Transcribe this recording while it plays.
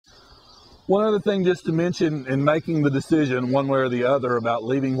One other thing just to mention in making the decision one way or the other about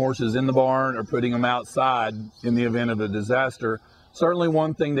leaving horses in the barn or putting them outside in the event of a disaster, certainly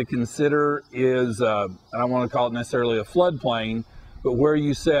one thing to consider is, I don't want to call it necessarily a floodplain, but where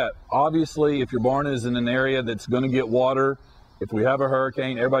you set. Obviously, if your barn is in an area that's going to get water, if we have a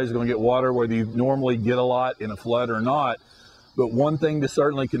hurricane, everybody's going to get water, whether you normally get a lot in a flood or not. But one thing to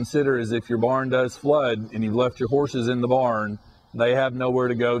certainly consider is if your barn does flood and you've left your horses in the barn, they have nowhere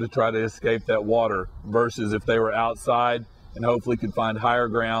to go to try to escape that water, versus if they were outside and hopefully could find higher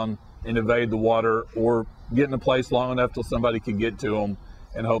ground and evade the water, or get in a place long enough till somebody could get to them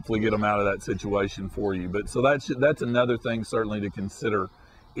and hopefully get them out of that situation for you. But so that's another thing certainly to consider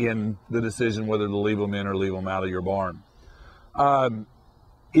in the decision whether to leave them in or leave them out of your barn.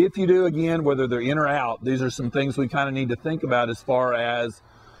 If you do, again, whether they're in or out, these are some things we kind of need to think about as far as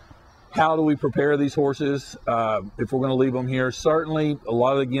how do we prepare these horses if we're going to leave them here. Certainly, a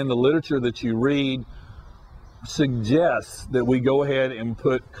lot of, again, the literature that you read suggests that we go ahead and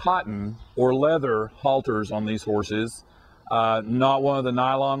put cotton or leather halters on these horses, not one of the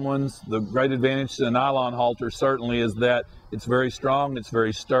nylon ones. The great advantage to the nylon halter certainly is that it's very strong, it's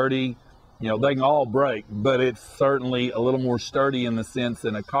very sturdy. You know, they can all break, but it's certainly a little more sturdy in the sense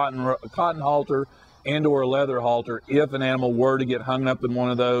than a cotton halter and or a leather halter. If an animal were to get hung up in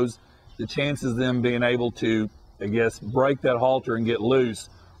one of those, the chances of them being able to, I guess, break that halter and get loose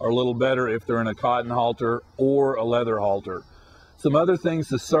are a little better if they're in a cotton halter or a leather halter. Some other things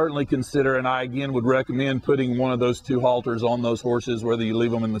to certainly consider, and I again would recommend putting one of those two halters on those horses, whether you leave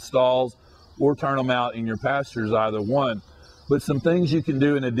them in the stalls or turn them out in your pastures, either one. But some things you can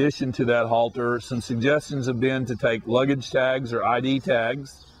do in addition to that halter, some suggestions have been to take luggage tags or ID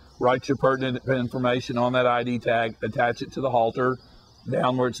tags, write your pertinent information on that ID tag, attach it to the halter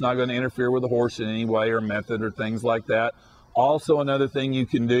down where it's not going to interfere with the horse in any way or method or things like that. Also, another thing you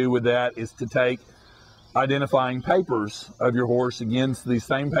can do with that is to take identifying papers of your horse. Again, so these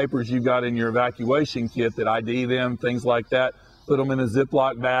same papers you got in your evacuation kit that ID them, things like that, put them in a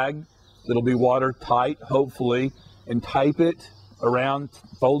Ziploc bag that'll be watertight, hopefully, and tape it around,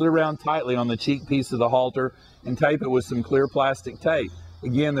 fold it around tightly on the cheek piece of the halter and tape it with some clear plastic tape.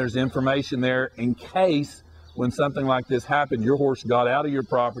 Again, there's information there in case when something like this happened, your horse got out of your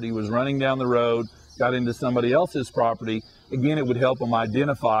property, was running down the road, got into somebody else's property. Again, it would help them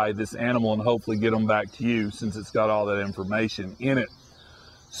identify this animal and hopefully get them back to you since it's got all that information in it.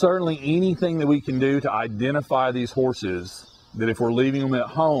 Certainly anything that we can do to identify these horses, that if we're leaving them at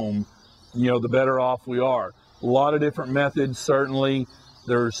home, you know, the better off we are. A lot of different methods. Certainly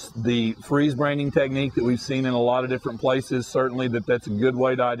there's the freeze branding technique that we've seen in a lot of different places. Certainly that's a good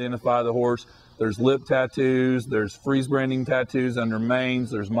way to identify the horse. There's lip tattoos, there's freeze branding tattoos under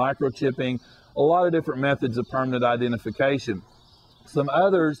manes, there's microchipping, a lot of different methods of permanent identification. Some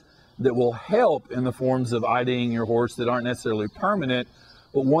others that will help in the forms of IDing your horse that aren't necessarily permanent,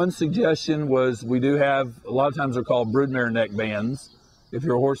 but one suggestion was we do have, a lot of times they're called broodmare neck bands. If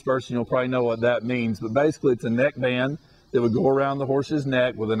you're a horse person, you'll probably know what that means, but basically it's a neck band that would go around the horse's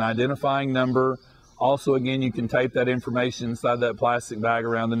neck with an identifying number. Also, again, you can tape that information inside that plastic bag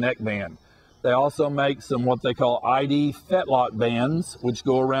around the neck band. They also make some what they call ID fetlock bands, which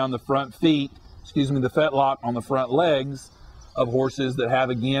go around the front feet, the fetlock on the front legs of horses that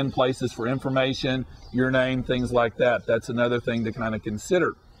have, again, places for information, your name, things like that. That's another thing to kind of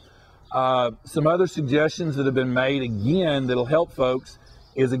consider. Some other suggestions that have been made, again, that'll help folks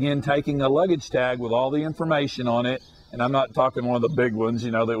is, again, taking a luggage tag with all the information on it. And I'm not talking one of the big ones, you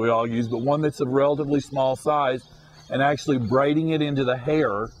know, that we all use, but one that's of relatively small size, and actually braiding it into the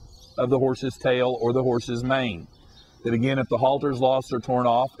hair of the horse's tail or the horse's mane. That, again, if the halter's lost or torn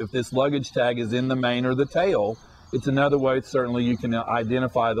off, if this luggage tag is in the mane or the tail, it's another way certainly you can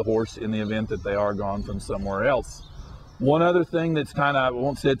identify the horse in the event that they are gone from somewhere else. One other thing that's kind of, I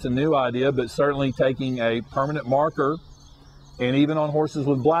won't say it's a new idea, but certainly taking a permanent marker, and even on horses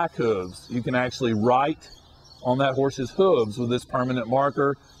with black hooves, you can actually write on that horse's hooves with this permanent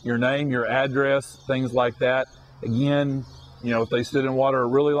marker, your name, your address, things like that. Again, you know, if they stood in water a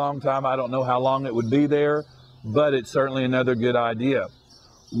really long time, I don't know how long it would be there, but it's certainly another good idea.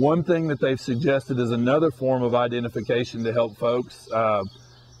 One thing that they've suggested is another form of identification to help folks.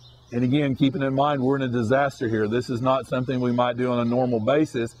 And again, keeping in mind, we're in a disaster here. This is not something we might do on a normal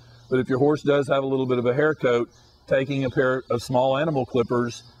basis, but if your horse does have a little bit of a hair coat, taking a pair of small animal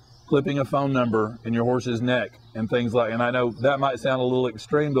clippers, clipping a phone number in your horse's neck and things like, and I know that might sound a little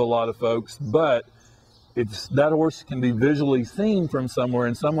extreme to a lot of folks, but it's, that horse can be visually seen from somewhere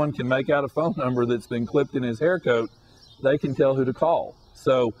and someone can make out a phone number that's been clipped in his hair coat. They can tell who to call.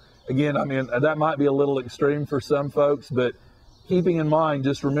 So again, I mean, that might be a little extreme for some folks, but keeping in mind,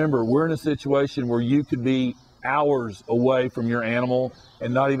 just remember, we're in a situation where you could be hours away from your animal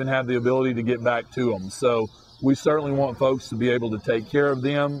and not even have the ability to get back to them. So we certainly want folks to be able to take care of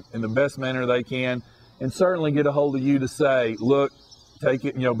them in the best manner they can, and certainly get a hold of you to say, look, take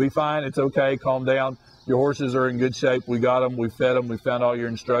it, be fine, it's okay, calm down, your horses are in good shape, we got them, we fed them, we found all your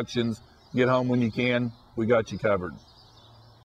instructions, get home when you can, we got you covered.